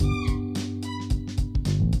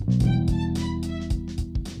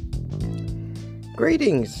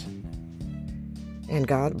Greetings and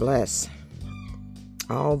God bless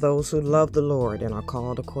all those who love the Lord and are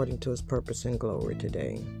called according to his purpose and glory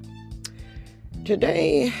today.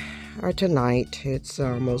 Today or tonight, it's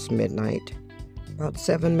almost midnight, about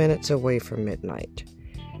 7 minutes away from midnight.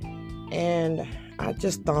 And I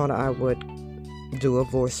just thought I would do a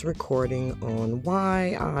voice recording on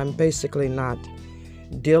why I'm basically not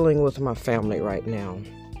dealing with my family right now.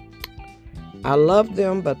 I love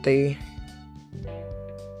them, but they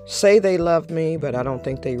say they love me, but I don't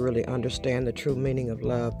think they really understand the true meaning of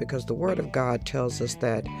love, because the Word of God tells us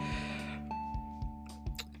that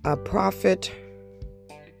a prophet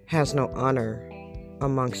has no honor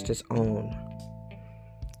amongst his own.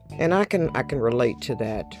 And I can relate to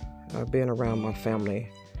that. Being around my family,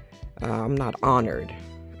 I'm not honored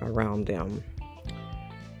around them.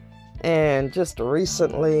 And just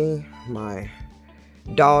recently, my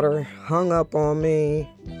daughter hung up on me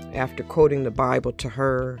after quoting the Bible to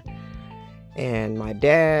her, and my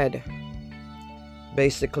dad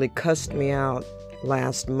basically cussed me out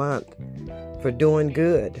last month for doing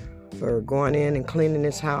good, for going in and cleaning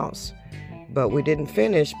his house, but we didn't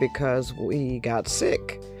finish because we got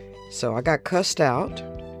sick. So I got cussed out.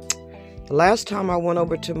 The last time I went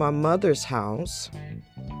over to my mother's house,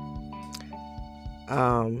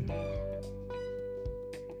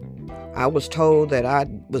 I was told that I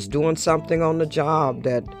was doing something on the job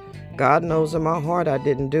that God knows in my heart I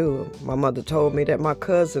didn't do. My mother told me that my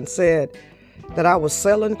cousin said that I was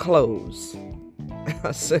selling clothes.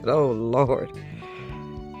 I said, oh, Lord.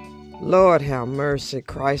 Lord, have mercy,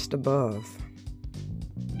 Christ above.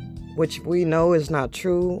 Which we know is not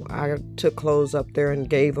true. I took clothes up there and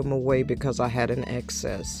gave them away because I had an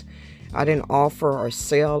excess. I didn't offer or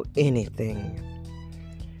sell anything.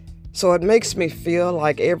 So it makes me feel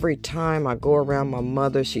like every time I go around my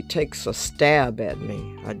mother, she takes a stab at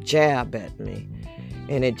me, a jab at me,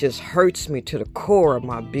 and it just hurts me to the core of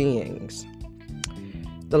my beings.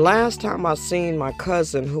 The last time I seen my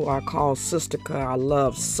cousin, who I call Sister I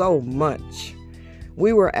love so much,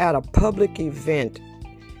 we were at a public event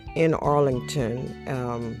in Arlington,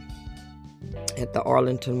 at the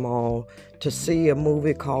Arlington Mall, to see a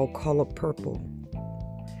movie called Color Purple.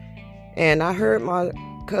 And I heard my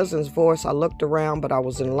cousin's voice. I looked around, but I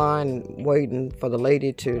was in line waiting for the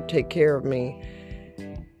lady to take care of me.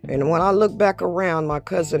 And when I looked back around, my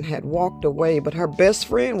cousin had walked away, but her best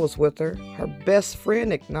friend was with her. Her best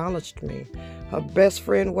friend acknowledged me. Her best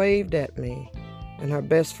friend waved at me. And her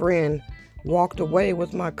best friend walked away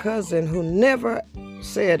with my cousin, who never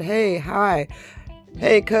said, hey, hi,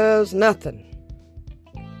 hey, cuz, nothing.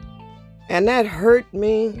 And that hurt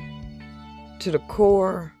me to the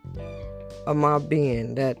core of my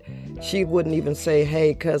being, that she wouldn't even say,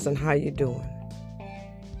 hey, cousin, how you doing?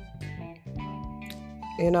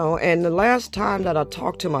 You know, and the last time that I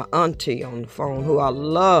talked to my auntie on the phone, who I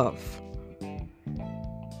love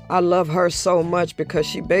her so much because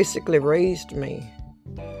she basically raised me.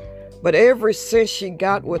 But ever since she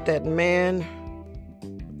got with that man,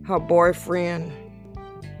 her boyfriend,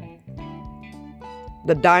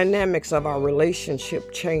 the dynamics of our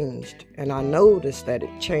relationship changed, and I noticed that it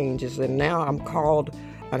changes, and now I'm called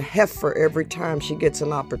a heifer every time she gets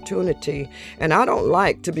an opportunity, and I don't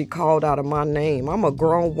like to be called out of my name. I'm a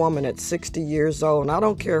grown woman at 60 years old, and I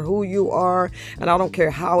don't care who you are, and I don't care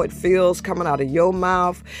how it feels coming out of your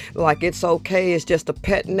mouth, like it's okay, it's just a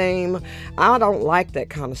pet name. I don't like that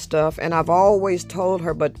kind of stuff, and I've always told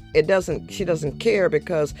her, but she doesn't care,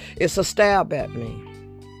 because it's a stab at me.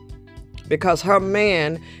 Because her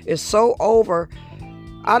man is so over.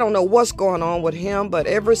 I don't know what's going on with him, but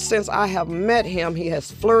ever since I have met him, he has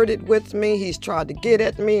flirted with me. He's tried to get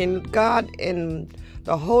at me. And God, in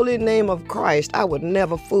the holy name of Christ, I would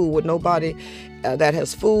never fool with nobody that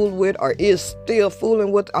has fooled with or is still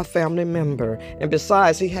fooling with a family member. And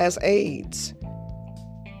besides, he has AIDS.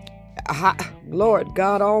 Lord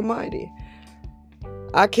God Almighty.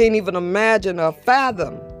 I can't even imagine or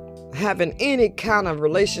fathom having any kind of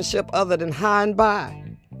relationship other than high and by,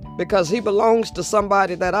 because he belongs to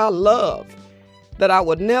somebody that I love, that I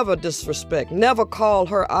would never disrespect, never call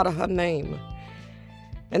her out of her name.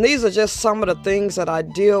 And these are just some of the things that I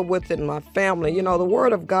deal with in my family. You know, the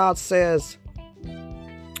Word of God says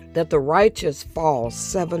that the righteous fall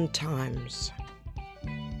 7 times,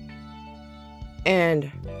 and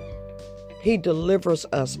he delivers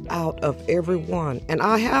us out of every one. And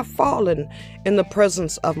I have fallen in the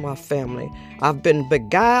presence of my family. I've been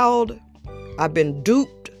beguiled, I've been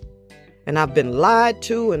duped, and I've been lied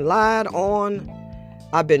to and lied on.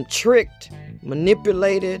 I've been tricked,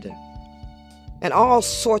 manipulated, and all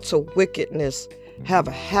sorts of wickedness have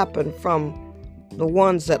happened from the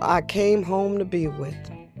ones that I came home to be with.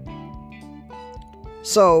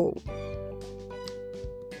 So,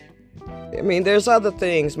 I mean, there's other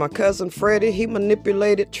things. My cousin Freddie, he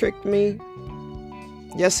manipulated, tricked me.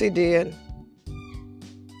 Yes, he did.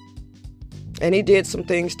 And he did some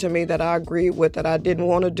things to me that I agreed with that I didn't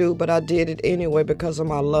want to do, but I did it anyway because of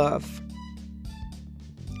my love.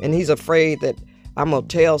 And he's afraid that I'm going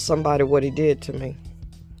to tell somebody what he did to me.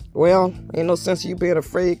 Well, ain't no sense of you being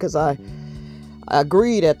afraid, because I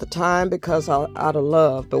agreed at the time because out of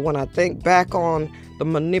love. But when I think back on the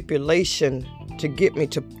manipulation to get me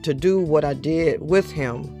to do what I did with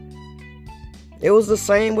him, it was the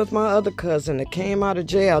same with my other cousin that came out of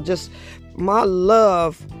jail. Just my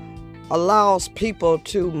love allows people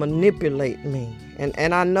to manipulate me.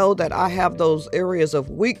 And I know that I have those areas of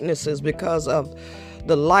weaknesses because of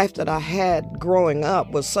the life that I had growing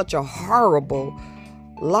up was such a horrible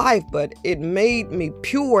life, but it made me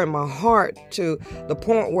pure in my heart to the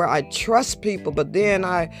point where I trust people. But then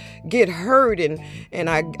I get hurt, and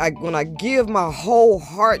I when I give my whole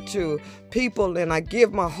heart to people and I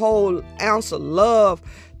give my whole ounce of love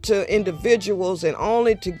to individuals, and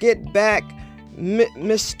only to get back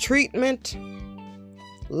mistreatment,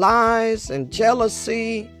 lies, and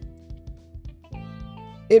jealousy,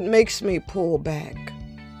 it makes me pull back.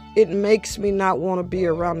 It makes me not want to be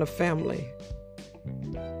around the family.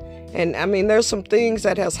 And I mean, there's some things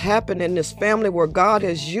that has happened in this family where God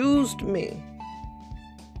has used me.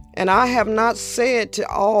 And I have not said to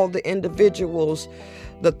all the individuals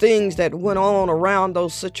the things that went on around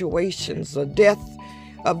those situations, the death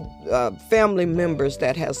of family members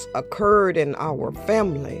that has occurred in our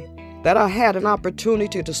family, that I had an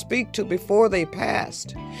opportunity to speak to before they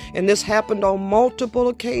passed. And this happened on multiple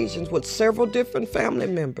occasions with several different family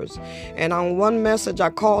members. And on one message, I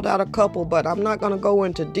called out a couple, but I'm not going to go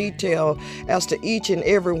into detail as to each and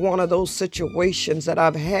every one of those situations that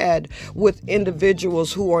I've had with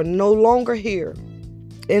individuals who are no longer here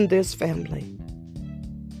in this family.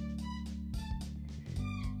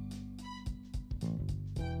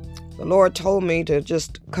 The Lord told me to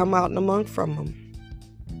just come out and among from them.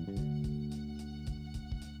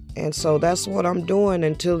 And so that's what I'm doing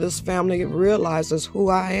until this family realizes who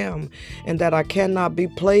I am and that I cannot be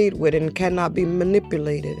played with and cannot be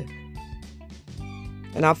manipulated.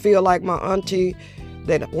 And I feel like my auntie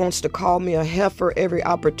that wants to call me a heifer every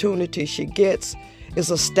opportunity she gets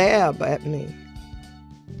is a stab at me.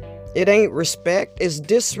 It ain't respect, it's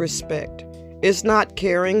disrespect. It's not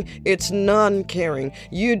caring, it's non-caring.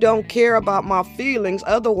 You don't care about my feelings,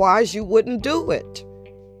 otherwise you wouldn't do it.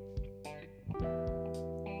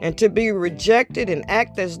 And to be rejected and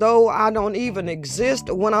act as though I don't even exist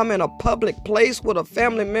when I'm in a public place with a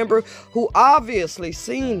family member who obviously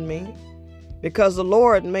seen me, because the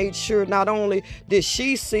Lord made sure not only did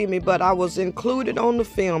she see me, but I was included on the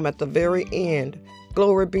film at the very end.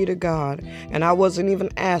 Glory be to God. And I wasn't even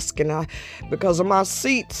asking. Because of my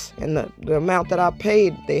seats and the amount that I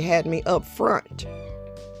paid, they had me up front.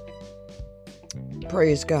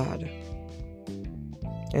 Praise God.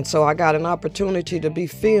 And so I got an opportunity to be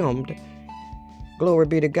filmed. Glory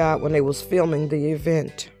be to God, when they was filming the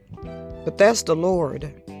event. But that's the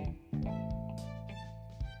Lord.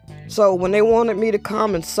 So when they wanted me to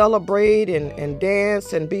come and celebrate and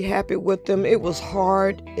dance and be happy with them, it was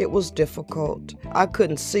hard. It was difficult. I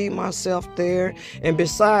couldn't see myself there. And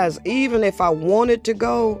besides, even if I wanted to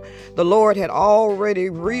go, the Lord had already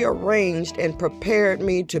rearranged and prepared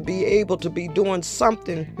me to be able to be doing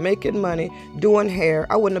something, making money, doing hair.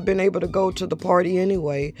 I wouldn't have been able to go to the party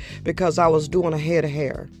anyway because I was doing a head of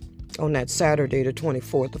hair on that Saturday, the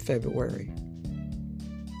 24th of February.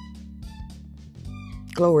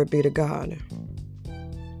 Glory be to God.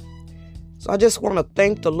 So I just want to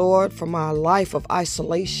thank the Lord for my life of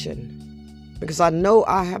isolation, because I know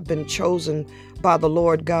I have been chosen by the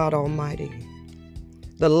Lord God Almighty.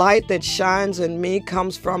 The light that shines in me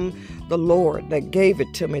comes from the Lord that gave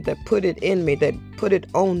it to me, that put it in me, that put it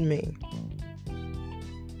on me.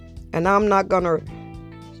 And I'm not going to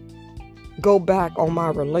go back on my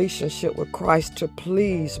relationship with Christ to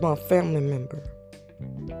please my family member.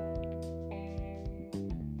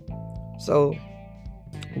 So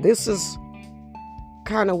this is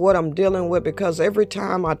kind of what I'm dealing with, because every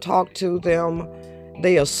time I talk to them,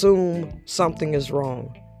 they assume something is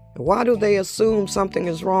wrong. Why do they assume something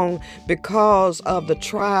is wrong? Because of the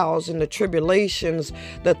trials and the tribulations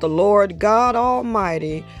that the Lord God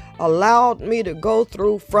Almighty allowed me to go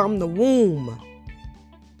through from the womb.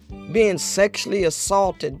 Being sexually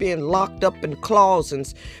assaulted, being locked up in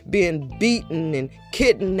closets, being beaten and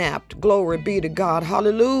kidnapped. Glory be to God.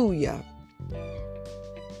 Hallelujah.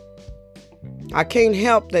 I can't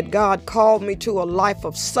help that God called me to a life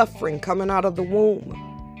of suffering coming out of the womb.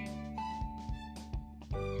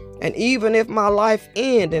 And even if my life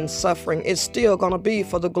ends in suffering, it's still going to be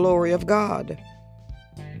for the glory of God.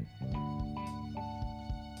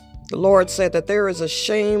 The Lord said that there is a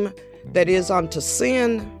shame that is unto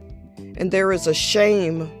sin, and there is a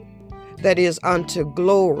shame that is unto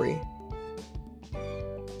glory.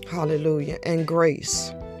 Hallelujah. And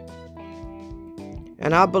grace.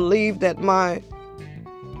 And I believe that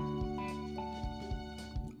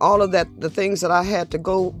all of that, the things that I had to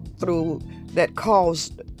go through that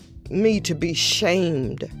caused me to be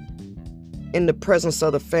shamed in the presence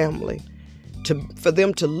of the family, for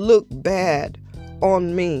them to look bad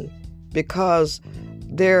on me because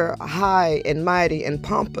they're high and mighty and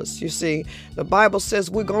pompous. You see, the Bible says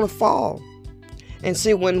we're going to fall. And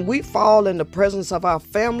see, when we fall in the presence of our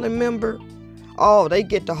family member, oh, they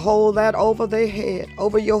get to hold that over their head,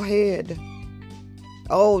 over your head.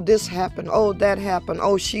 Oh, this happened. Oh, that happened.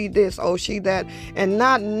 Oh, she this. Oh, she that. And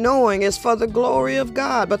not knowing it's for the glory of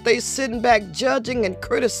God, but they sitting back judging and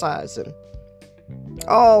criticizing.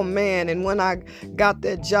 Oh, man. And when I got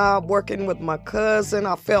that job working with my cousin,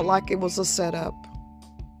 I felt like it was a setup.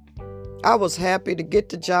 I was happy to get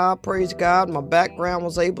the job. Praise God. My background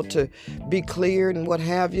was able to be cleared and what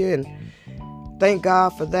have you. And thank God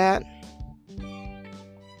for that.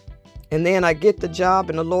 And then I get the job,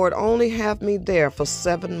 and the Lord only have me there for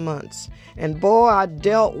 7 months. And boy, I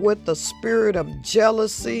dealt with the spirit of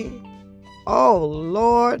jealousy. Oh,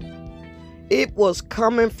 Lord. It was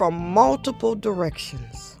coming from multiple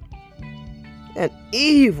directions. An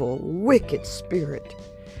evil, wicked spirit.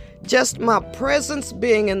 Just my presence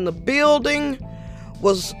being in the building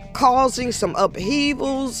was causing some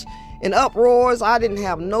upheavals and uproars. I didn't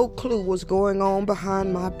have no clue what's going on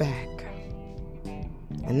behind my back.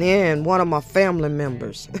 And then one of my family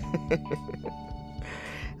members,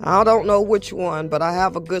 I don't know which one, but I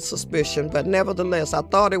have a good suspicion. But nevertheless, I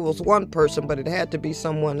thought it was one person, but it had to be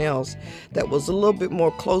someone else that was a little bit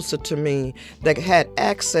more closer to me, that had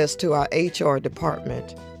access to our HR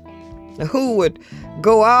department, who would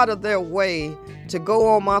go out of their way to go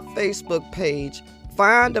on my Facebook page,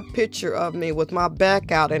 find a picture of me with my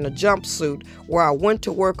back out in a jumpsuit where I went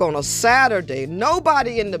to work on a Saturday,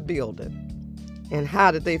 nobody in the building. And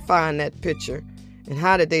how did they find that picture? And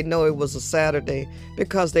how did they know it was a Saturday?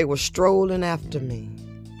 Because they were strolling after me.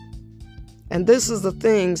 And this is the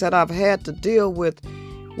things that I've had to deal with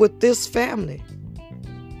this family.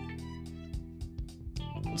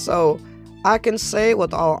 So I can say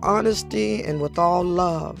with all honesty and with all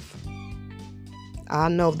love, I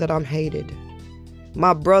know that I'm hated.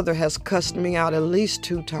 My brother has cussed me out at least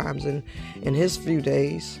 2 times in his few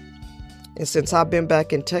days. And since I've been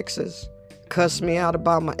back in Texas, cussed me out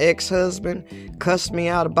about my ex-husband, cussed me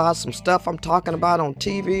out about some stuff I'm talking about on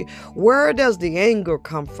TV. Where does the anger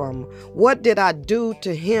come from? What did I do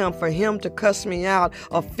to him for him to cuss me out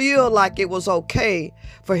or feel like it was okay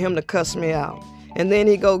for him to cuss me out? And then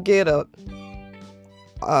he go get a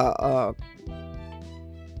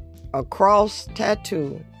cross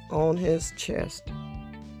tattoo on his chest.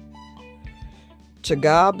 To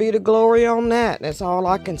God be the glory on that. That's all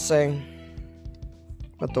I can say.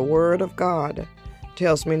 But the word of God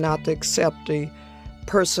tells me not to accept the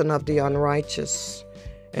person of the unrighteous.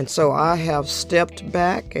 And so I have stepped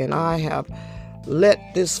back and I have let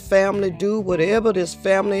this family do whatever this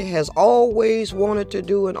family has always wanted to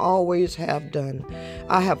do and always have done.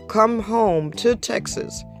 I have come home to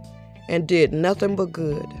Texas and did nothing but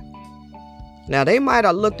good. Now, they might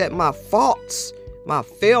have looked at my faults, my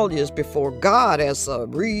failures before God as a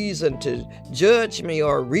reason to judge me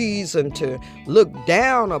or a reason to look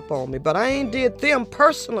down upon me, but I ain't did them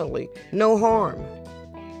personally no harm.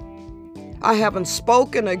 I haven't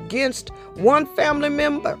spoken against one family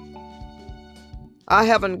member. I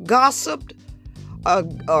haven't gossiped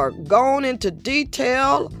or gone into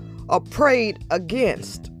detail or prayed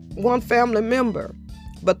against one family member,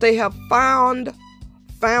 but they have found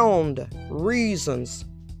reasons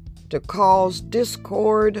to cause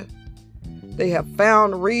discord. They have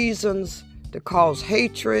found reasons to cause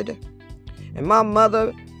hatred. And my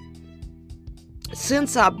mother,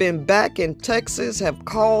 since I've been back in Texas, have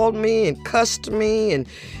called me and cussed me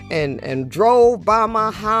and drove by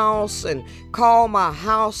my house and called my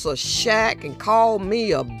house a shack and called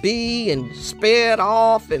me a bee and sped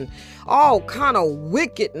off and all kind of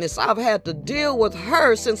wickedness. I've had to deal with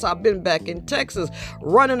her since I've been back in Texas,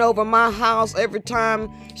 running over my house every time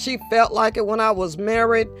she felt like it when I was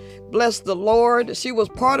married. Bless the Lord. She was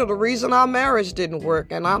part of the reason our marriage didn't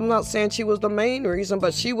work. And I'm not saying she was the main reason,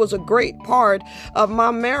 but she was a great part of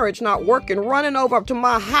my marriage not working, running over to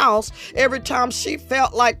my house every time she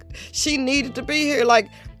felt like she needed to be here. Like,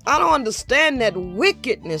 I don't understand that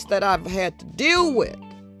wickedness that I've had to deal with.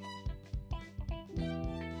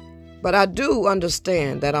 But I do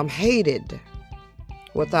understand that I'm hated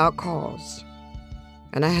without cause.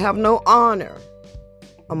 And I have no honor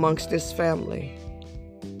amongst this family.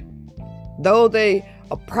 Though they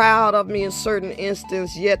are proud of me in certain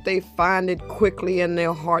instances, yet they find it quickly in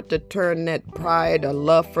their heart to turn that pride or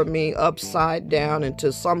love for me upside down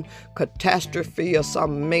into some catastrophe or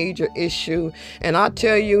some major issue. And I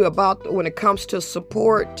tell you about when it comes to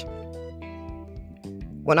support,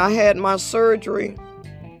 when I had my surgery,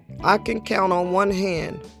 I can count on one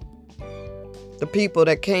hand the people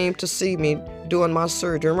that came to see me during my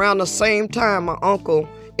surgery. Around the same time, my uncle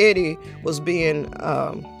Eddie was being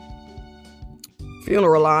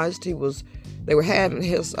funeralized. They were having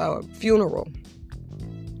his funeral.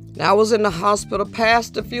 Now, I was in the hospital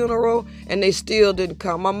past the funeral, and they still didn't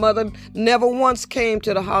come. My mother never once came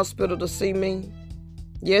to the hospital to see me.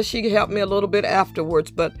 Yes, she helped me a little bit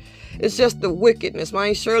afterwards, but it's just the wickedness. My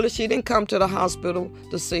Aunt Shirley, she didn't come to the hospital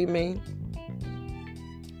to see me.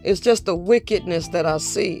 It's just the wickedness that I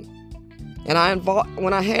see. And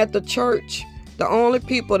when I had the church, the only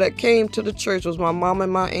people that came to the church was my mom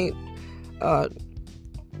and my aunt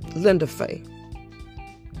Linda Faye.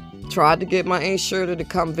 Tried to get my Aunt Shirley to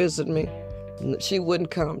come visit me. She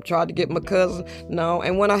wouldn't come. Tried to get my cousin. No.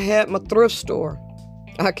 And when I had my thrift store,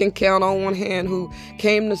 I can count on one hand who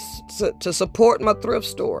came to support my thrift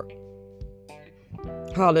store.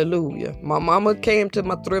 Hallelujah. My mama came to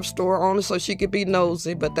my thrift store only so she could be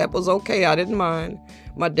nosy, but that was okay. I didn't mind.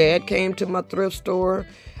 My dad came to my thrift store.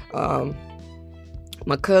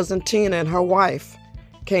 My cousin Tina and her wife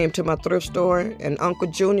came to my thrift store, and Uncle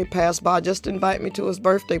Junior passed by just to invite me to his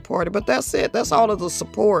birthday party. But that's it. That's all of the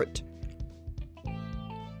support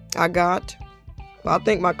I got. I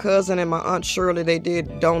think my cousin and my Aunt Shirley, they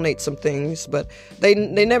did donate some things, but they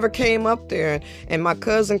never came up there. And my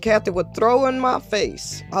cousin Kathy would throw in my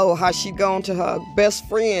face, oh, how she gone to her best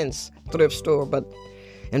friend's thrift store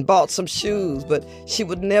and bought some shoes, but she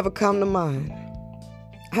would never come to mine.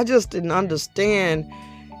 I just didn't understand,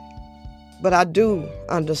 but I do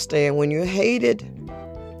understand when you're hated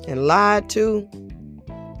and lied to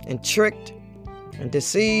and tricked and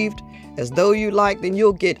deceived as though you like, then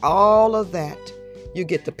you'll get all of that. You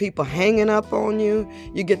get the people hanging up on you.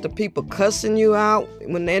 You get the people cussing you out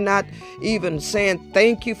when they're not even saying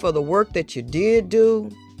thank you for the work that you did do.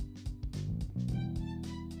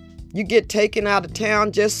 You get taken out of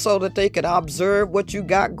town just so that they could observe what you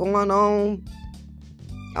got going on.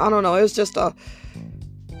 I don't know. It's just I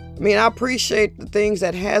appreciate the things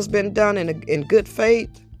that has been done in good faith,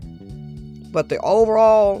 but the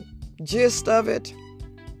overall gist of it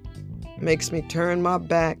makes me turn my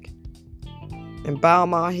back and bow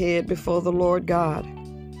my head before the Lord God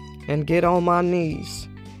and get on my knees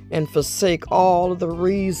and forsake all of the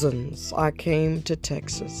reasons I came to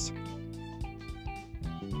Texas.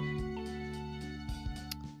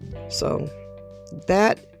 So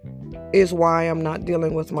that is why I'm not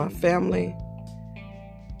dealing with my family,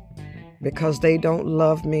 because they don't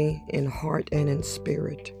love me in heart and in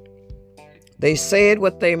spirit. They say it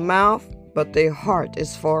with their mouth, but their heart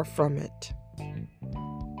is far from it.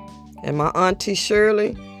 And my Auntie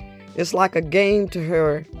Shirley, it's like a game to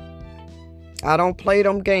her. I don't play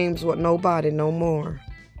them games with nobody no more.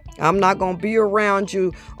 I'm not going to be around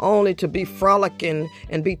you only to be frolicking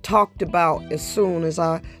and be talked about as soon as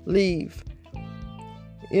I leave.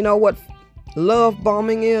 You know what love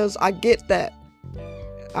bombing is? I get that.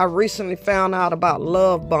 I recently found out about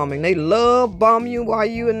love bombing. They love bomb you while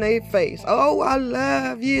you in their face. Oh, I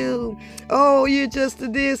love you. Oh, you're just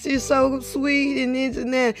this. You're so sweet and this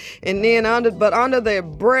and that. And then under their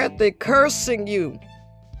breath, they're cursing you.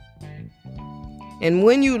 And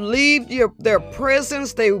when you leave their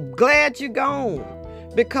presence, they're glad you're gone.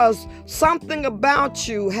 Because something about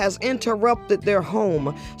you has interrupted their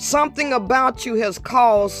home. Something about you has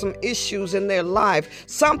caused some issues in their life.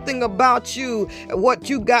 Something about you, what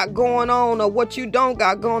you got going on or what you don't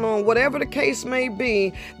got going on, whatever the case may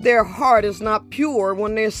be, their heart is not pure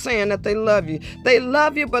when they're saying that they love you. They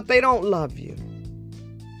love you, but they don't love you.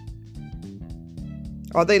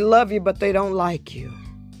 Or they love you, but they don't like you.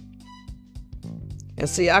 And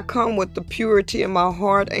see, I come with the purity in my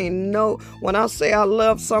heart. When I say I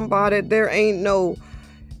love somebody, there ain't no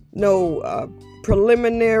no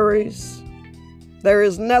preliminaries. There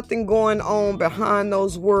is nothing going on behind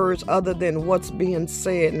those words other than what's being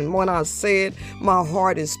said. And when I say it, my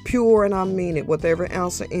heart is pure and I mean it with every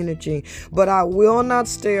ounce of energy. But I will not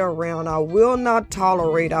stay around. I will not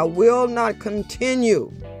tolerate. I will not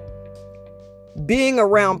continue being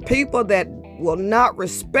around people that will not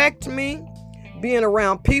respect me, being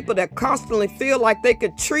around people that constantly feel like they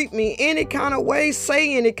could treat me any kind of way,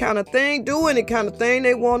 say any kind of thing, do any kind of thing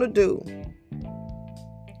they want to do.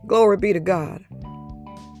 Glory be to God.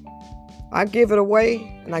 I give it away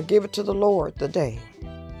and I give it to the Lord today.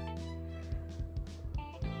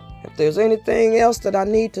 If there's anything else that I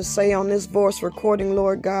need to say on this voice recording,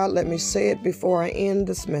 Lord God, let me say it before I end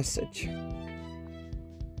this message.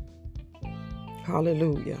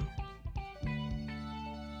 Hallelujah.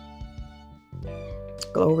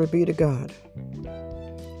 Glory be to God.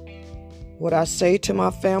 What I say to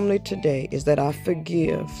my family today is that I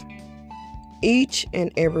forgive each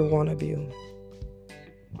and every one of you.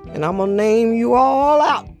 And I'm going to name you all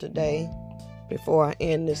out today before I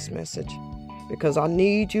end this message, because I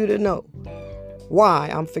need you to know why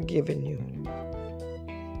I'm forgiving you.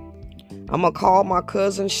 I'm going to call my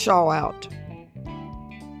cousin Shaw out,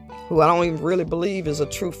 who I don't even really believe is a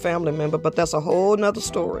true family member, but that's a whole nother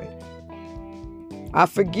story. I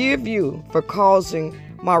forgive you for causing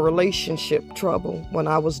my relationship trouble when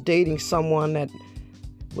I was dating someone that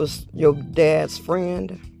was your dad's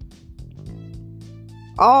friend.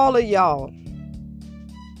 All of y'all,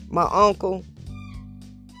 my uncle,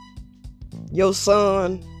 your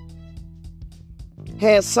son,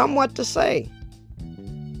 had somewhat to say.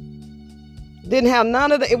 Didn't have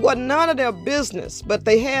it wasn't none of their business, but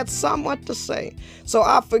they had somewhat to say. So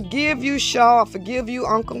I forgive you, Shaw. I forgive you,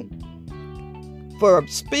 uncle, for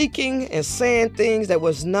speaking and saying things that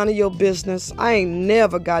was none of your business. I ain't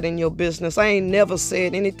never got in your business. I ain't never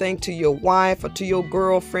said anything to your wife or to your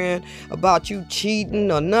girlfriend about you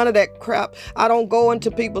cheating or none of that crap. I don't go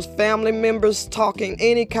into people's family members talking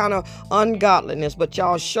any kind of ungodliness, but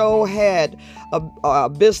y'all sure had a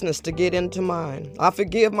business to get into mine. I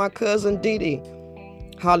forgive my cousin Dee Dee,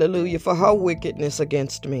 hallelujah, for her wickedness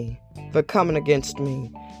against me, for coming against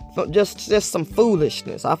me. Just some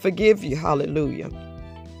foolishness. I forgive you. Hallelujah.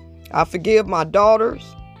 I forgive my daughters.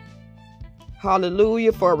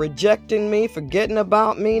 Hallelujah. For rejecting me, forgetting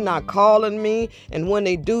about me, not calling me. And when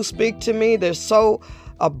they do speak to me, they're so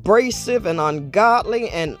abrasive and ungodly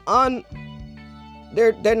and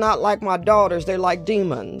they're not like my daughters. They're like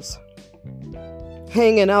demons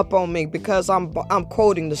hanging up on me because I'm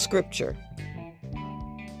quoting the scripture,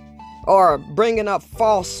 or bringing up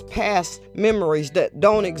false past memories that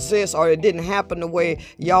don't exist, or it didn't happen the way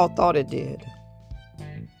y'all thought it did.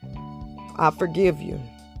 I forgive you.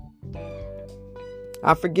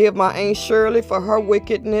 I forgive my Aunt Shirley for her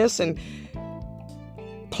wickedness and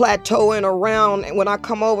plateauing around. And when I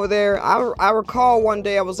come over there, I recall one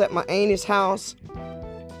day I was at my auntie's house,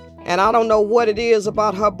 and I don't know what it is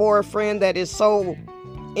about her boyfriend that is so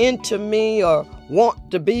into me or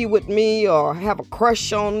want to be with me or have a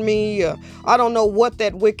crush on me. I don't know what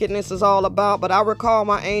that wickedness is all about, but I recall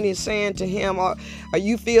my auntie saying to him, are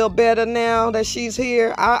you feel better now that she's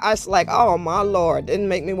here? I was like, oh my Lord, didn't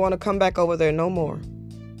make me want to come back over there no more.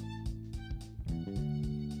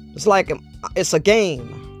 It's like it's a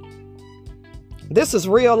game. This is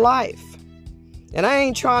real life. And I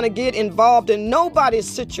ain't trying to get involved in nobody's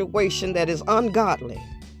situation that is ungodly.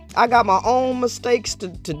 I got my own mistakes to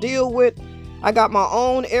deal with. I got my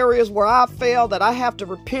own areas where I fail that I have to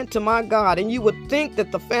repent to my God. And you would think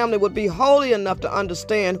that the family would be holy enough to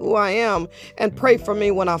understand who I am and pray for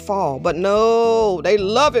me when I fall. But no, they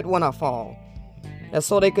love it when I fall. And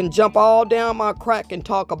so they can jump all down my crack and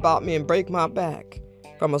talk about me and break my back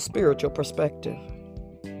from a spiritual perspective.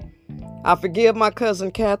 I forgive my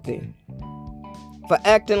cousin Kathy for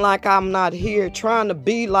acting like I'm not here, trying to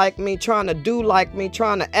be like me, trying to do like me,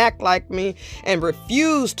 trying to act like me, and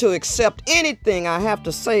refuse to accept anything I have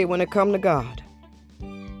to say when it comes to God.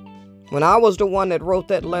 When I was the one that wrote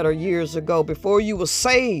that letter years ago, before you were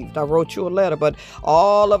saved, I wrote you a letter, but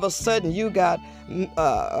all of a sudden you got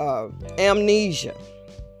amnesia.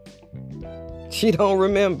 She don't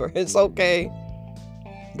remember. It's okay.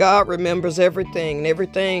 God remembers everything, and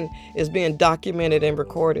everything is being documented and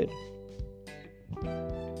recorded.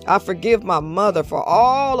 I forgive my mother for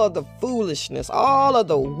all of the foolishness, all of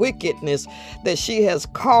the wickedness that she has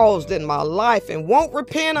caused in my life and won't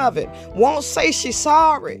repent of it, won't say she's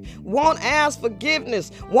sorry, won't ask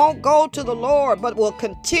forgiveness, won't go to the Lord, but will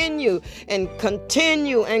continue and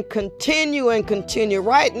continue and continue and continue.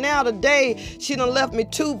 Right now, today, she done left me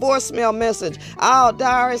 2 voicemail messages. Oh,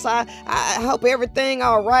 Doris, I hope everything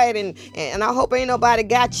all right, and I hope ain't nobody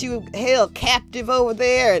got you held captive over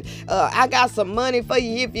there, and I got some money for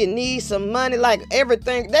you if you need some money, like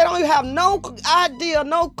everything. They don't even have no idea,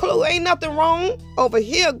 no clue. Ain't nothing wrong over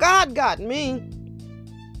here. God got me.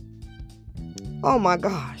 Oh my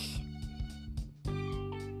gosh.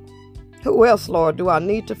 Who else, Lord, do I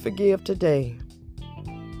need to forgive today?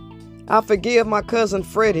 I forgive my cousin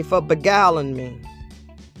Freddie for beguiling me,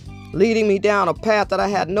 leading me down a path that I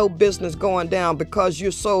had no business going down because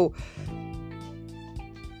you're so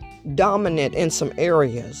dominant in some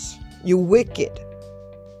areas. You wicked.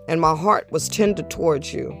 And my heart was tender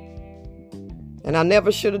towards you. And I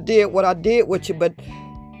never should have did what I did with you, but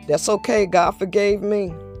that's okay. God forgave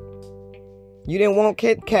me. You didn't want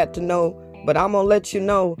Kit Kat to know, but I'm going to let you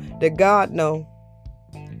know that God know.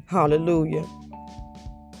 Hallelujah.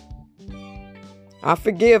 I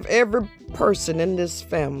forgive every person in this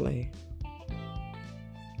family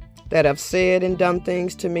that have said and done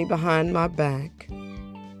things to me behind my back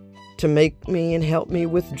to make me and help me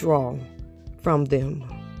withdraw from them.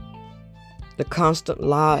 The constant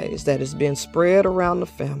lies that has been spread around the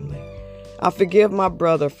family. I forgive my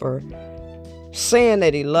brother for saying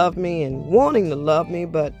that he loved me and wanting to love me,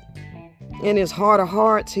 but in his heart of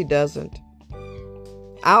hearts, he doesn't.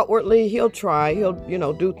 Outwardly, he'll try,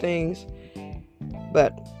 he'll, do things,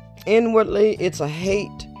 but inwardly, it's a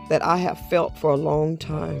hate that I have felt for a long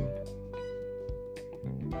time.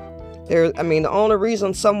 The only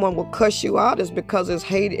reason someone will cuss you out is because there's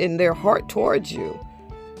hate in their heart towards you.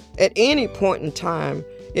 At any point in time,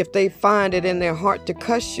 if they find it in their heart to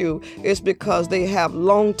cuss you, it's because they have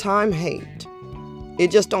long time hate.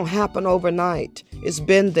 It just don't happen overnight. It's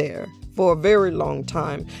been there for a very long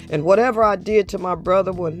time. And whatever I did to my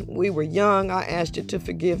brother when we were young, I asked you to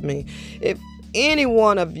forgive me. If any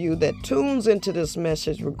one of you that tunes into this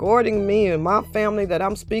message regarding me and my family that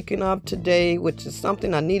I'm speaking of today, which is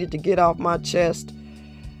something I needed to get off my chest,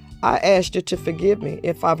 I asked you to forgive me.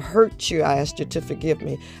 If I've hurt you, I asked you to forgive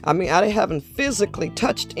me. I haven't physically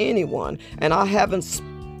touched anyone, and I have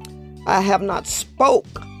not spoke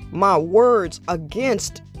my words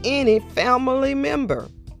against any family member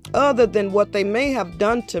other than what they may have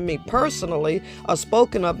done to me personally or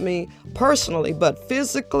spoken of me personally, but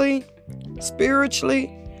physically,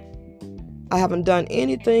 spiritually, I haven't done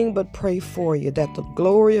anything but pray for you that the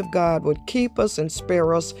glory of God would keep us and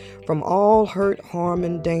spare us from all hurt, harm,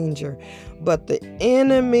 and danger. But the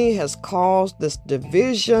enemy has caused this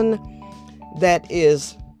division that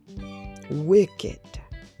is wicked.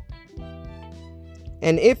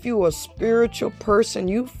 And if you're a spiritual person,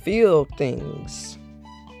 you feel things.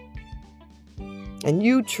 And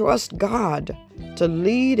you trust God to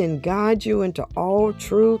lead and guide you into all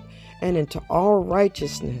truth and into all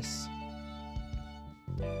righteousness.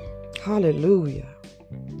 Hallelujah.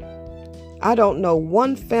 I don't know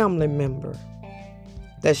one family member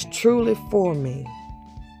that's truly for me.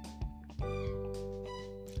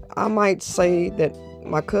 I might say that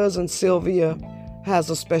my cousin Sylvia has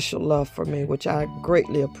a special love for me, which I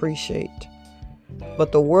greatly appreciate.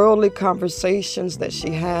 But the worldly conversations that she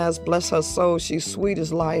has, bless her soul, she's sweet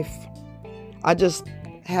as life. I just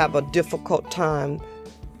have a difficult time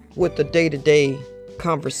with the day-to-day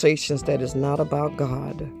conversations that is not about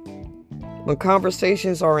God. When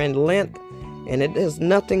conversations are in length and it has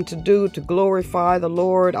nothing to do to glorify the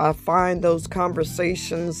Lord, I find those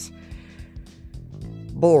conversations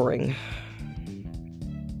boring.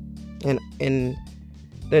 And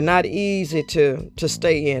they're not easy to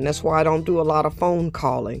stay in. That's why I don't do a lot of phone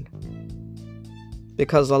calling.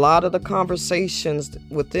 Because a lot of the conversations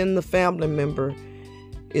within the family member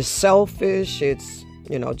is selfish. It's,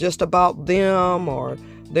 just about them or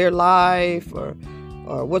their life or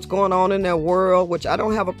what's going on in their world, which I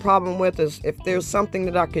don't have a problem with. Is if there's something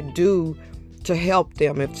that I could do to help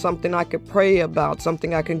them, if something I could pray about,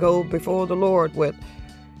 something I can go before the Lord with.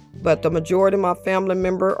 But the majority of my family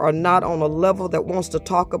member are not on a level that wants to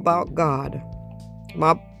talk about God.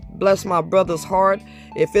 Bless my brother's heart.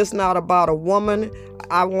 If it's not about a woman,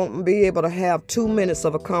 I won't be able to have 2 minutes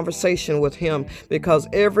of a conversation with him, because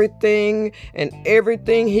everything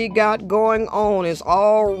he got going on is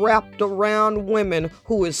all wrapped around women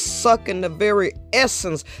who is sucking the very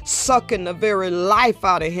essence, sucking the very life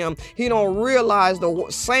out of him. He don't realize the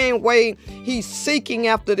same way he's seeking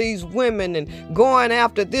after these women and going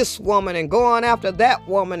after this woman and going after that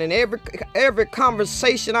woman, and every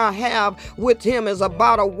conversation I have with him is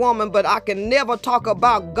about a woman, but I can never talk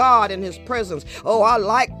about God in his presence. Oh, I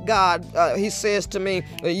like God, he says to me.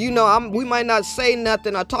 We might not say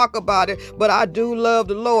nothing or talk about it, but I do love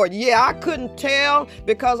the Lord. Yeah, I couldn't tell,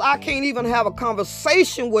 because I can't even have a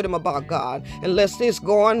conversation with him about God unless it's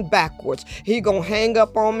going backwards. He gonna hang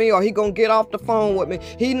up on me, or he gonna get off the phone with me.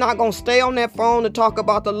 He not gonna stay on that phone to talk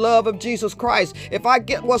about the love of Jesus Christ. If I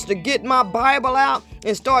was to get my Bible out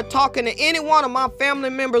and start talking to any one of my family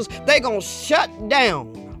members, they gonna shut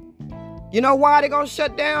down. You know why they're going to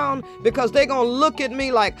shut down? Because they're going to look at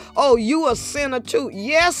me like, oh, you a sinner too.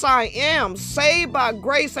 Yes, I am. Saved by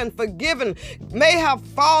grace and forgiven. May have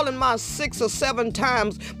fallen my 6 or 7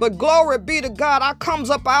 times, but glory be to God, I comes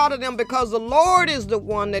up out of them, because the Lord is the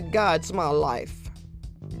one that guides my life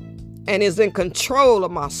and is in control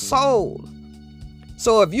of my soul.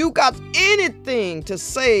 So if you got anything to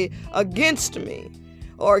say against me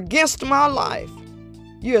or against my life,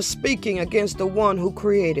 you're speaking against the one who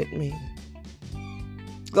created me.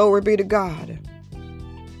 Glory be to God.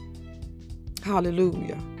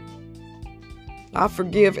 Hallelujah. I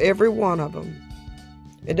forgive every one of them.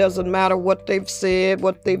 It doesn't matter what they've said,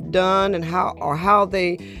 what they've done, and how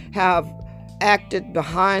they have acted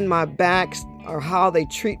behind my back, or how they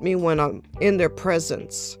treat me when I'm in their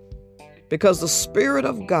presence. Because the Spirit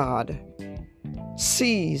of God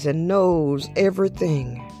sees and knows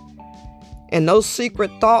everything. And those secret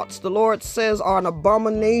thoughts, the Lord says, are an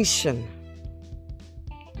abomination.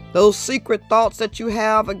 Those secret thoughts that you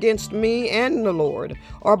have against me and the Lord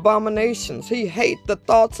are abominations. He hates the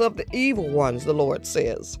thoughts of the evil ones, the Lord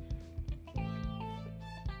says.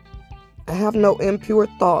 I have no impure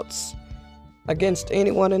thoughts against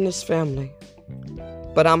anyone in this family,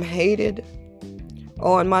 but I'm hated.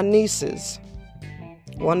 Oh, and my nieces,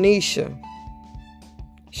 Juanisha,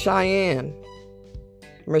 Cheyenne,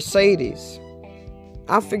 Mercedes,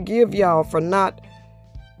 I forgive y'all for not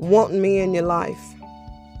wanting me in your life.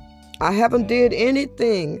 I haven't did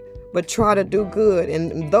anything but try to do good.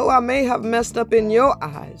 And though I may have messed up in your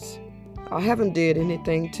eyes, I haven't did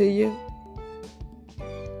anything to you.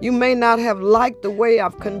 You may not have liked the way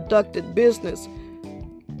I've conducted business,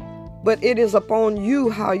 but it is upon you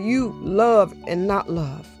how you love and not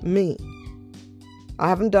love me. I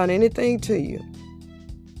haven't done anything to you.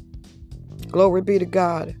 Glory be to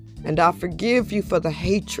God. And I forgive you for the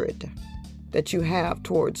hatred that you have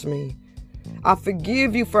towards me. I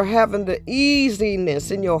forgive you for having the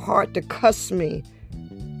easiness in your heart to cuss me,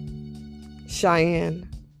 Cheyenne.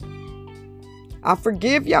 I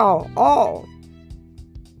forgive y'all all,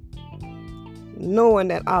 knowing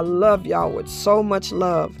that I love y'all with so much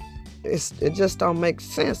love. It just don't make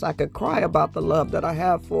sense. I could cry about the love that I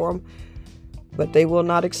have for them, but they will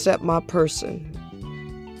not accept my person.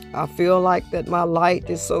 I feel like that my light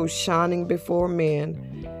is so shining before men.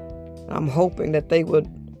 I'm hoping that they would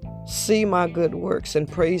see my good works and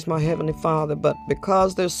praise my Heavenly Father, but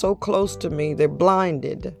because they're so close to me, they're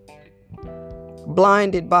blinded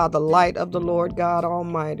by the light of the Lord God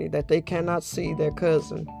Almighty, that they cannot see their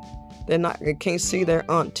cousin. They can't see their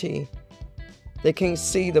auntie. They can't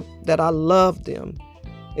see that I love them.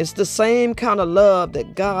 It's the same kind of love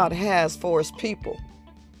that God has for his people.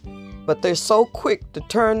 But they're so quick to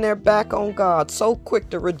turn their back on God, so quick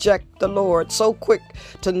to reject the Lord, so quick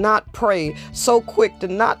to not pray, so quick to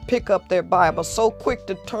not pick up their Bible, so quick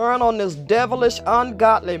to turn on this devilish,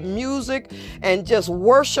 ungodly music and just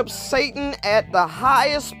worship Satan at the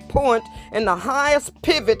highest point and the highest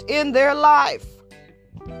pivot in their life.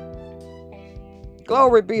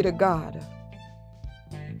 Glory be to God.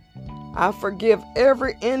 I forgive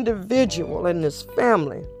every individual in this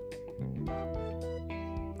family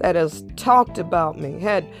that has talked about me,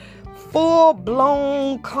 had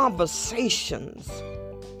full-blown conversations,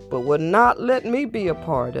 but would not let me be a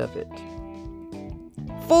part of it.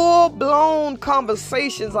 Full-blown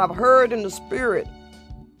conversations I've heard in the spirit.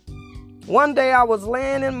 One day I was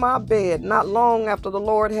laying in my bed, not long after the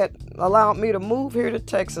Lord had allowed me to move here to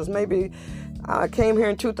Texas. Maybe I came here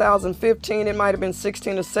in 2015. It might have been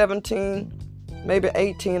 16 or 17, maybe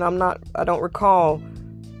 18. I don't recall.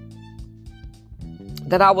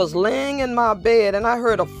 That I was laying in my bed and I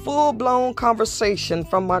heard a full-blown conversation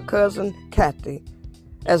from my cousin Kathy,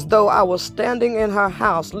 as though I was standing in her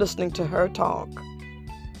house listening to her talk.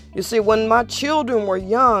 You see, when my children were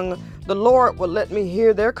young, the Lord would let me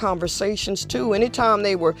hear their conversations too. Anytime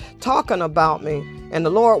they were talking about me and the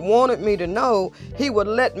Lord wanted me to know, He would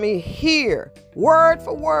let me hear word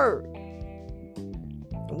for word.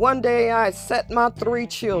 One day I sat my 3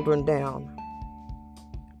 children down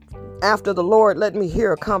after the Lord let me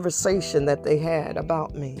hear a conversation that they had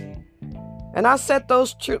about me. And I set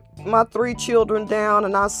my 3 children down,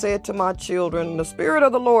 and I said to my children, the Spirit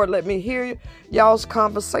of the Lord let me hear y'all's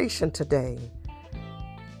conversation today.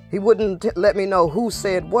 He wouldn't let me know who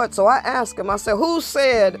said what. So I asked him, I said, who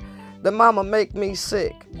said that mama make me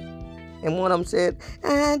sick? And one of them said,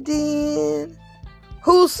 I did.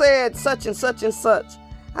 Who said such and such and such?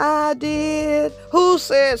 I did. Who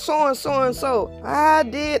said so and so and so? I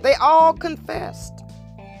did. They all confessed.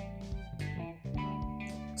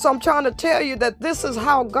 So I'm trying to tell you that this is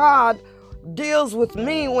how God deals with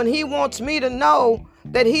me when He wants me to know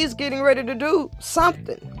that He's getting ready to do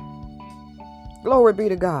something. Glory be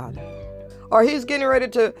to God. Or He's getting ready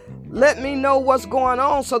to let me know what's going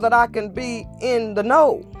on so that I can be in the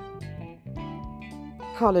know.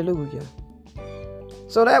 Hallelujah.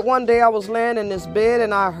 So that one day I was laying in this bed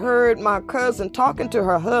and I heard my cousin talking to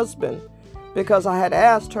her husband because I had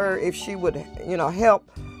asked her if she would, help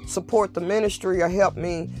support the ministry or help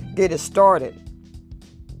me get it started.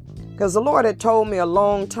 Because the Lord had told me a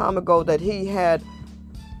long time ago that He had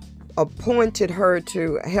appointed her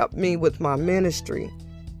to help me with my ministry,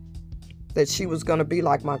 that she was going to be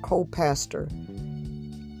like my co-pastor.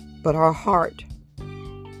 But her heart,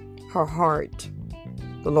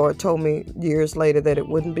 the Lord told me years later that it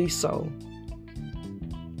wouldn't be so,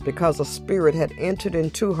 because a spirit had entered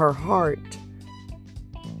into her heart,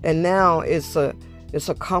 and now it's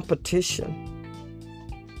a competition.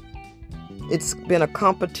 It's been a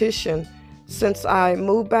competition since I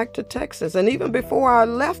moved back to Texas. And even before I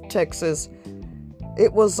left Texas,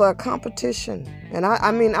 it was a competition. And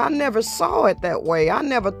I never saw it that way. I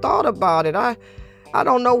never thought about it. I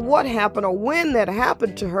don't know what happened or when that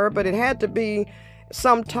happened to her, but it had to be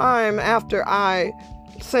sometime after I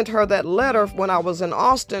sent her that letter when I was in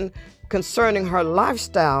Austin concerning her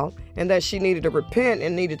lifestyle and that she needed to repent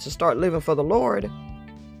and needed to start living for the Lord.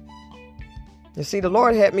 You see, the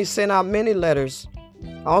Lord had me send out many letters.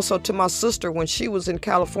 Also to my sister when she was in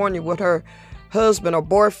California with her husband or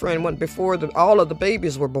boyfriend before all of the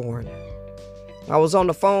babies were born. I was on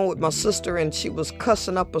the phone with my sister and she was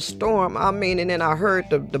cussing up a storm. And then I heard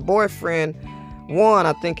the boyfriend, Juan,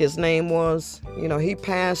 I think his name was, he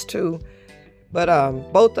passed too. But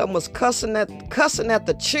both of them was cussing at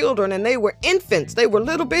the children, and they were infants. They were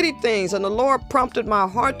little bitty things. And the Lord prompted my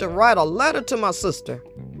heart to write a letter to my sister.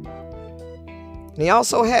 And He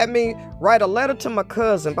also had me write a letter to my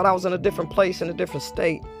cousin, but I was in a different place in a different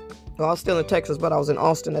state. Well, I was still in Texas, but I was in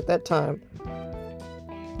Austin at that time.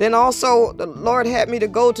 Then also the Lord had me to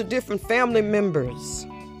go to different family members.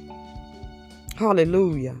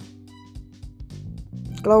 Hallelujah.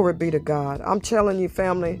 Glory be to God. I'm telling you,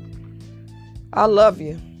 family, I love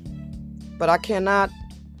you, but I cannot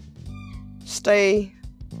stay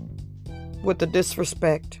with the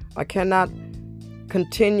disrespect. I cannot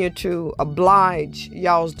continue to oblige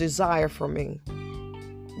y'all's desire for me.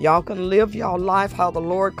 Y'all can live y'all life how the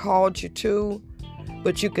Lord called you to,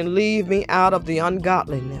 but you can leave me out of the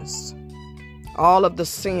ungodliness, all of the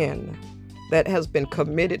sin that has been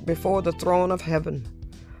committed before the throne of heaven,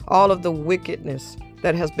 all of the wickedness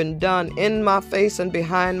that has been done in my face and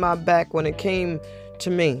behind my back when it came to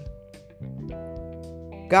me.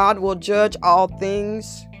 God will judge all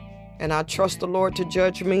things, and I trust the Lord to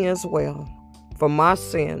judge me as well for my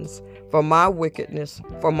sins, for my wickedness,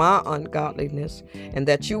 for my ungodliness, and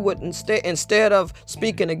that you would instead of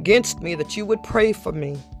speaking against me, that you would pray for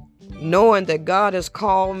me, knowing that God has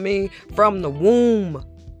called me from the womb.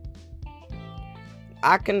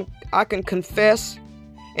 I can confess,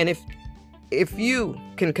 and if you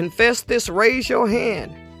can confess this, raise your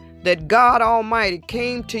hand, that God Almighty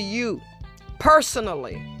came to you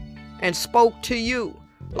personally and spoke to you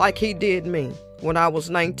like He did me when I was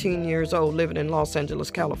 19 years old living in Los Angeles,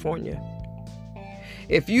 California.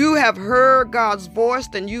 If you have heard God's voice,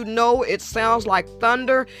 then you know it sounds like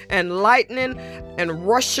thunder and lightning and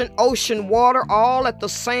rushing ocean water all at the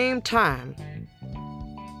same time.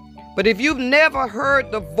 But if you've never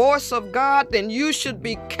heard the voice of God, then you should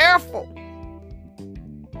be careful,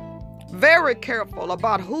 very careful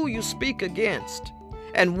about who you speak against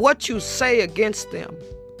and what you say against them.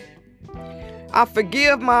 I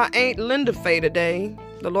forgive my Aunt Linda Faye today.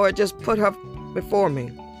 The Lord just put her before me.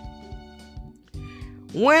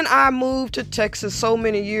 When I moved to Texas so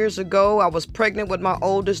many years ago, I was pregnant with my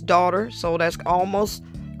oldest daughter, so that's almost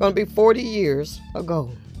going to be 40 years ago.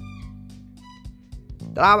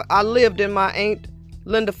 I lived in my Aunt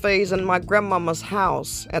Linda Faye's and my grandmama's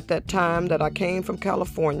house at that time that I came from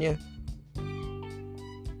California.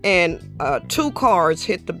 And 2 cars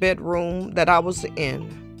hit the bedroom that I was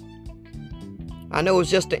in. I know it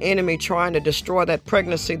was just the enemy trying to destroy that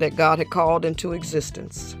pregnancy that God had called into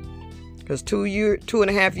existence. Because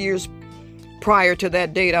 2.5 years prior to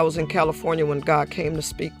that date, I was in California when God came to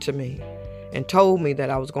speak to me and told me that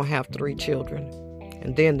I was going to have 3 children,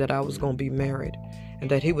 and then that I was going to be married, and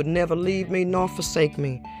that he would never leave me nor forsake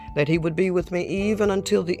me, that he would be with me even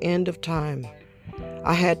until the end of time.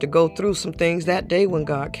 I had to go through some things that day when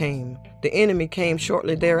God came. The enemy came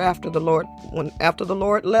shortly thereafter after the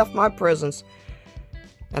Lord left my presence.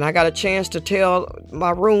 And I got a chance to tell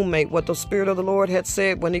my roommate what the Spirit of the Lord had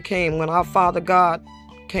said when he came, when our Father God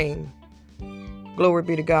came. Glory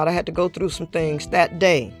be to God. I had to go through some things that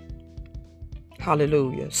day.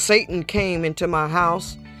 Hallelujah. Satan came into my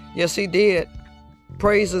house. Yes, he did.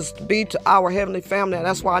 Praises be to our Heavenly Family.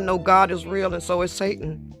 That's why I know God is real, and so is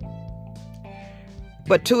Satan.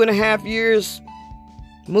 But 2.5 years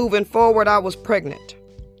moving forward, I was pregnant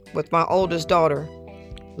with my oldest daughter,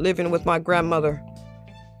 living with my grandmother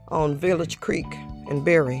on Village Creek in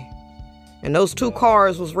Berry. And those 2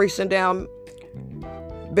 cars was racing down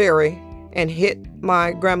Berry and hit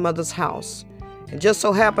my grandmother's house. It just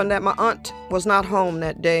so happened that my aunt was not home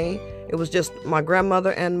that day. It was just my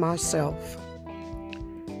grandmother and myself.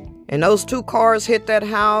 And those 2 cars hit that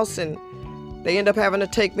house, and they ended up having to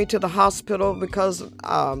take me to the hospital because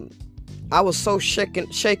I was so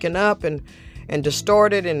shaken up and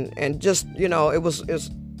distorted and just, it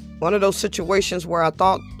was one of those situations where I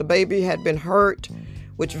thought the baby had been hurt,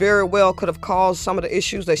 which very well could have caused some of the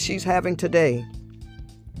issues that she's having today.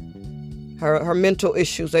 Her mental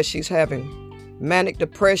issues that she's having. Manic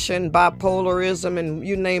depression, bipolarism, and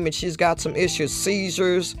you name it, she's got some issues.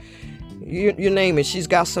 Seizures, you name it. She's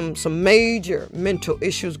got some major mental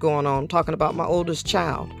issues going on. I'm talking about my oldest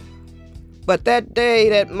child. But that day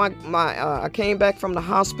that I came back from the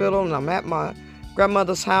hospital and I'm at my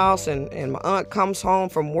grandmother's house, and my aunt comes home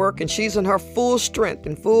from work, and she's in her full strength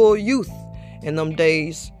and full youth in them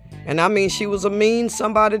days. And I mean, she was a mean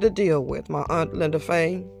somebody to deal with, my Aunt Linda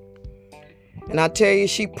Faye. And I tell you,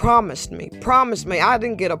 she promised me. I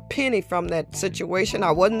didn't get a penny from that situation.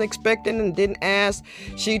 I wasn't expecting and didn't ask.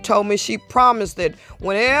 She told me, she promised that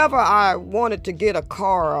whenever I wanted to get a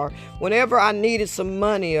car or whenever I needed some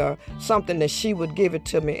money or something, that she would give it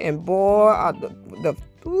to me. And boy,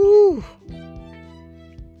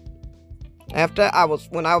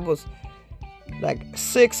 when I was like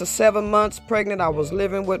 6 or 7 months pregnant, I was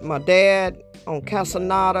living with my dad on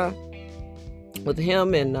Casanata with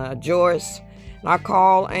him and Joyce. And I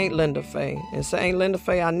called Aunt Linda Faye and said, Aunt Linda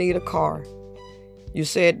Faye, I need a car. You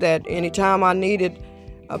said that anytime I needed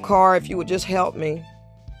a car, if you would just help me,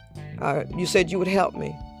 you said you would help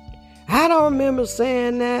me. I don't remember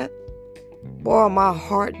saying that. Boy, my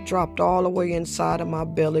heart dropped all the way inside of my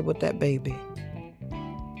belly with that baby.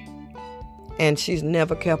 And she's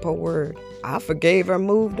never kept her word. I forgave her,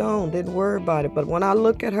 moved on, didn't worry about it. But when I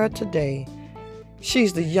look at her today,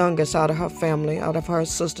 she's the youngest out of her family, out of her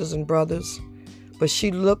sisters and brothers. But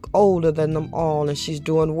she looked older than them all, and she's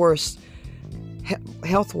doing worse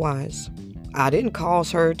health-wise. I didn't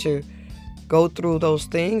cause her to go through those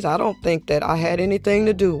things. I don't think that I had anything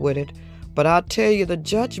to do with it. But I tell you, the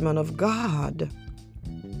judgment of God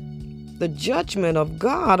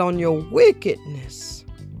on your wickedness.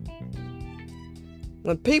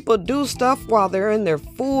 When people do stuff while they're in their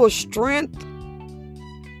full strength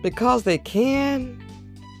because they can,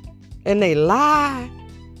 and they lie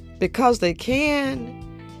because they can,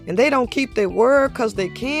 and they don't keep their word because they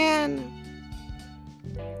can.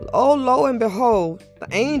 Oh, lo and behold, the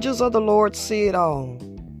angels of the Lord see it all.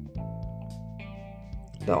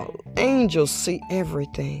 The angels see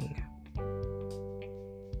everything.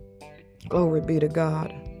 Glory be to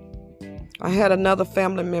God. I had another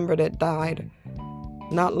family member that died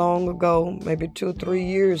not long ago, maybe 2 or 3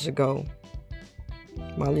 years ago.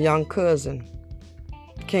 My young cousin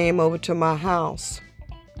came over to my house.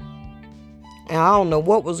 And I don't know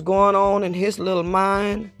what was going on in his little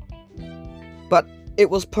mind, but it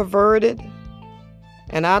was perverted.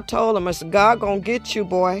 And I told him, I said, God gonna get you,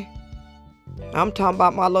 boy. I'm talking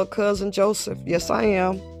about my little cousin Joseph. Yes, I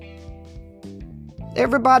am.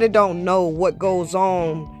 Everybody don't know what goes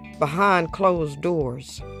on behind closed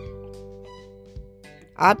doors.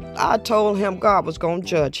 I told him God was going to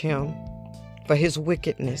judge him for his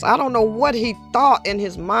wickedness. I don't know what he thought in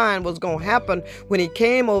his mind was going to happen when he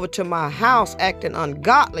came over to my house acting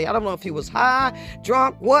ungodly. I don't know if he was high,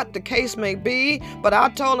 drunk, what the case may be, but I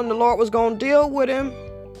told him the Lord was going to deal with him.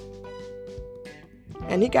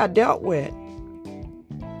 and he got dealt with.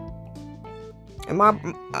 And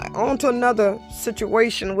on to another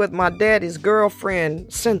situation with my daddy's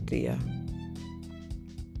girlfriend, Cynthia.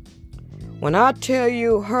 When I tell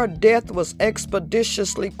you her death was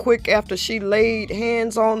expeditiously quick after she laid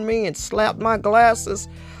hands on me and slapped my glasses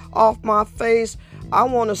off my face, I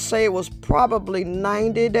want to say it was probably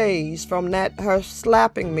 90 days from that her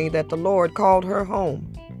slapping me that the Lord called her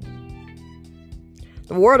home.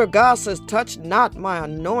 The word of God says, touch not my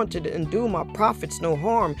anointed and do my prophets no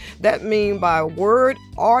harm. That means by word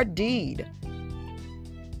or deed.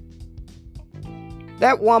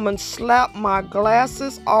 That woman slapped my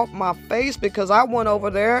glasses off my face because I went over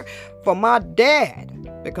there for my dad,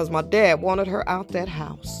 because my dad wanted her out that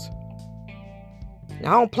house. Now,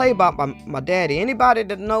 I don't play about my daddy. Anybody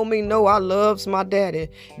that know me know I loves my daddy.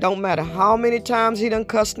 Don't matter how many times he done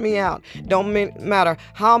cussed me out. Don't matter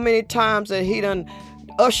how many times that he done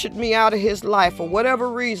ushered me out of his life for whatever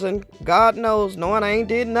reason. God knows, knowing I ain't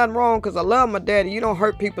did nothing wrong, because I love my daddy. You don't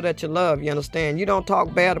hurt people that you love, you understand? You don't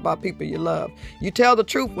talk bad about people you love. You tell the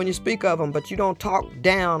truth when you speak of them, but you don't talk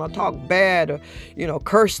down or talk bad or,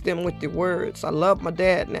 curse them with your words. I love my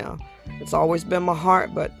dad now. It's always been my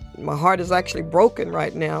heart, but my heart is actually broken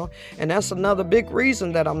right now. And that's another big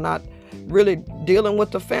reason that I'm not really dealing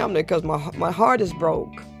with the family, because my heart is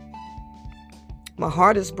broke. My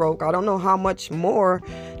heart is broke. I don't know how much more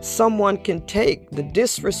someone can take. The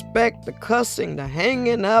disrespect, the cussing, the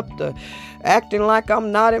hanging up, the acting like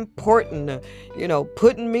I'm not important,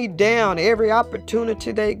 putting me down every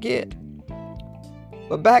opportunity they get.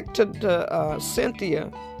 But back to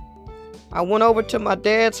Cynthia. I went over to my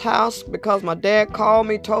dad's house because my dad called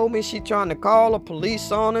me, told me she trying to call the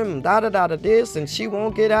police on him, and this, and she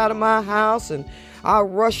won't get out of my house. And I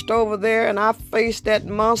rushed over there and I faced that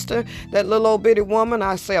monster, that little old bitty woman.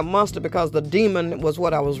 I say a monster because the demon was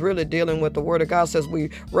what I was really dealing with. The word of God says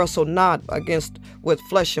we wrestle not with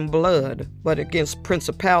flesh and blood, but against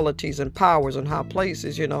principalities and powers and high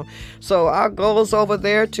places, So I goes over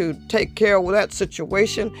there to take care of that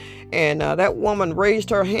situation. And that woman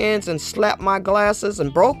raised her hands and slapped my glasses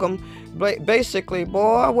and broke them. Basically,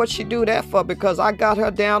 boy, what she do that for? Because I got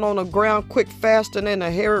her down on the ground quick, fast, and then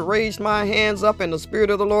the Herod raised my hands up, and the Spirit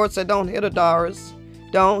of the Lord said, "Don't hit her, Doris.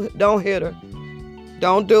 Don't hit her.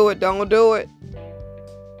 Don't do it. Don't do it."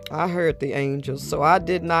 I heard the angels, so I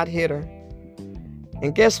did not hit her.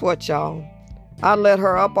 And guess what, y'all? I let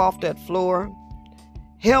her up off that floor,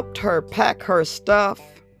 helped her pack her stuff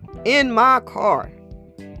in my car,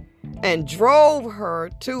 and drove her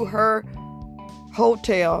to her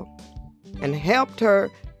hotel and helped her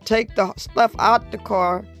take the stuff out the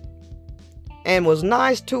car, and was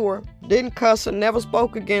nice to her, didn't cuss her, never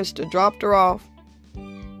spoke against her, dropped her off.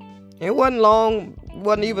 It wasn't long,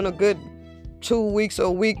 wasn't even a good 2 weeks or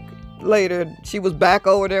a week later, she was back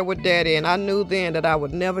over there with Daddy, and I knew then that I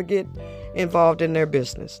would never get involved in their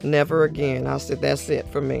business, never again. I said, that's it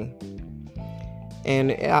for me.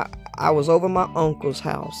 And I was over my uncle's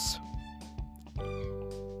house,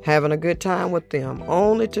 having a good time with them,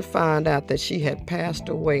 only to find out that she had passed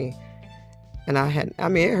away. And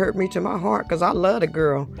it hurt me to my heart, because I love the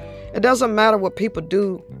girl. It doesn't matter what people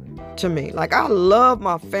do to me. Like, I love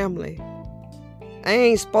my family. I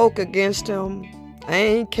ain't spoke against them. I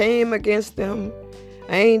ain't came against them.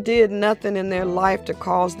 I ain't did nothing in their life to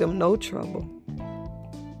cause them no trouble.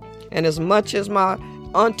 And as much as my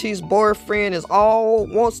auntie's boyfriend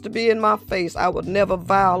wants to be in my face, I would never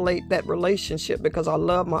violate that relationship, because I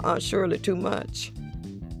love my Aunt Shirley too much.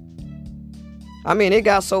 It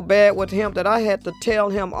got so bad with him that I had to tell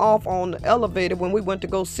him off on the elevator when we went to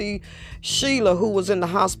go see Sheila, who was in the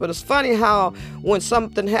hospital. It's funny how when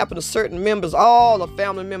something happened to certain members, all the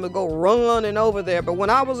family members go running over there. But when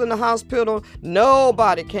I was in the hospital,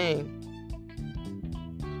 nobody came.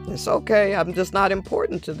 It's okay. I'm just not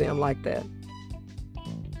important to them like that.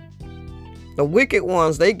 The wicked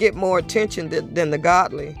ones, they get more attention than the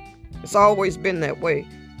godly. It's always been that way.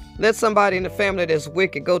 Let somebody in the family that's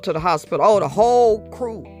wicked go to the hospital. Oh, the whole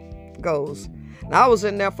crew goes. Now, I was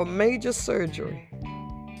in there for major surgery.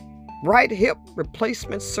 Right hip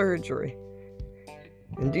replacement surgery.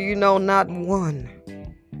 And do you know, not one.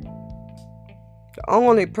 The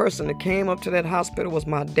only person that came up to that hospital was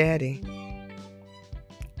my daddy,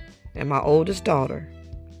 and my oldest daughter,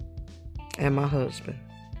 and my husband.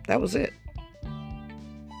 That was it.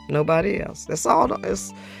 Nobody else. That's all.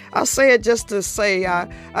 I say it just to say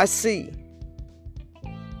I see.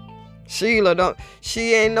 Sheila,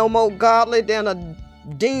 she ain't no more godly than a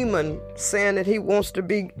demon saying that he wants to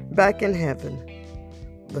be back in heaven.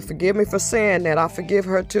 But forgive me for saying that. I forgive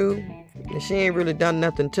her too. And she ain't really done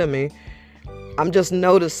nothing to me. I'm just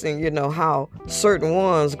noticing, how certain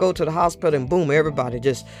ones go to the hospital and boom, everybody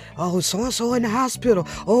just, oh, so-and-so in the hospital.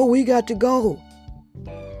 Oh, we got to go.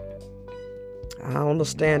 I don't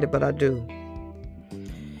understand it, but I do.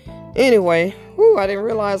 Anyway, I didn't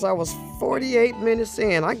realize I was 48 minutes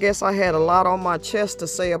in. I guess I had a lot on my chest to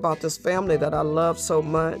say about this family that I love so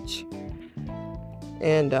much.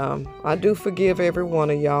 And I do forgive every one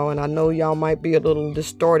of y'all. And I know y'all might be a little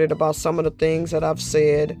distorted about some of the things that I've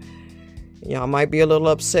said. Y'all might be a little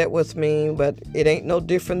upset with me, but it ain't no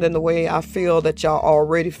different than the way I feel that y'all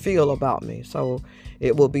already feel about me. So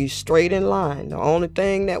it will be straight in line. The only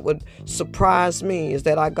thing that would surprise me is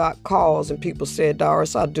that I got calls and people said,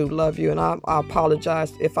 Doris, I do love you, and I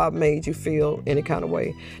apologize if I made you feel any kind of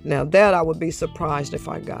way. Now that I would be surprised if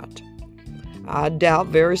I got. I doubt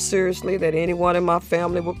very seriously that anyone in my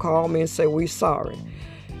family will call me and say, we're sorry.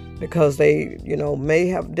 Because they, may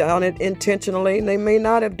have done it intentionally, and they may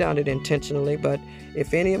not have done it intentionally. But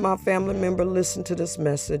if any of my family members listen to this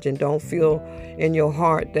message and don't feel in your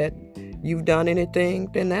heart that you've done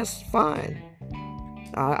anything, then that's fine.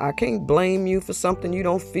 I can't blame you for something you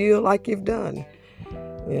don't feel like you've done.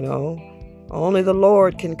 Only the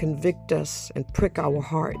Lord can convict us and prick our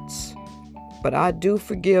hearts. But I do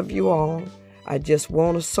forgive you all. I just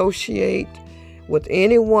won't associate with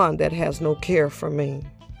anyone that has no care for me,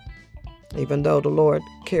 even though the Lord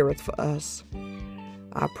careth for us.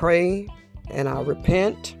 I pray and I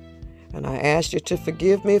repent, and I ask you to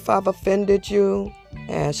forgive me if I've offended you.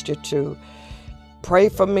 I ask you to pray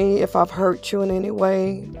for me if I've hurt you in any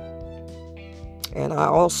way. And I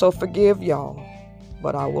also forgive y'all,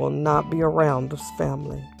 but I will not be around this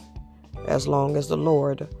family as long as the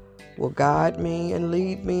Lord will guide me and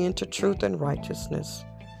lead me into truth and righteousness.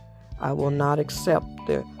 I will not accept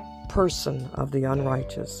the person of the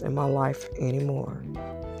unrighteous in my life anymore.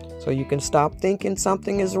 So you can stop thinking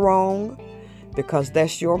something is wrong, because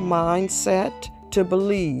that's your mindset to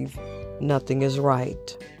believe nothing is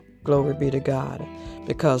right. Glory be to God.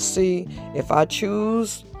 Because see, if I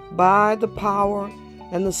choose by the power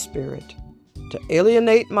and the Spirit to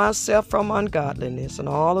alienate myself from ungodliness and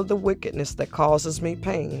all of the wickedness that causes me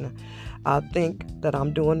pain, I think that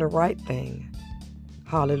I'm doing the right thing.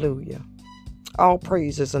 Hallelujah. All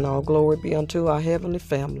praises and all glory be unto our heavenly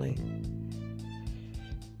family.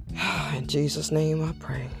 In Jesus' name I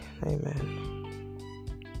pray. Amen.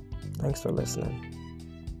 Thanks for listening.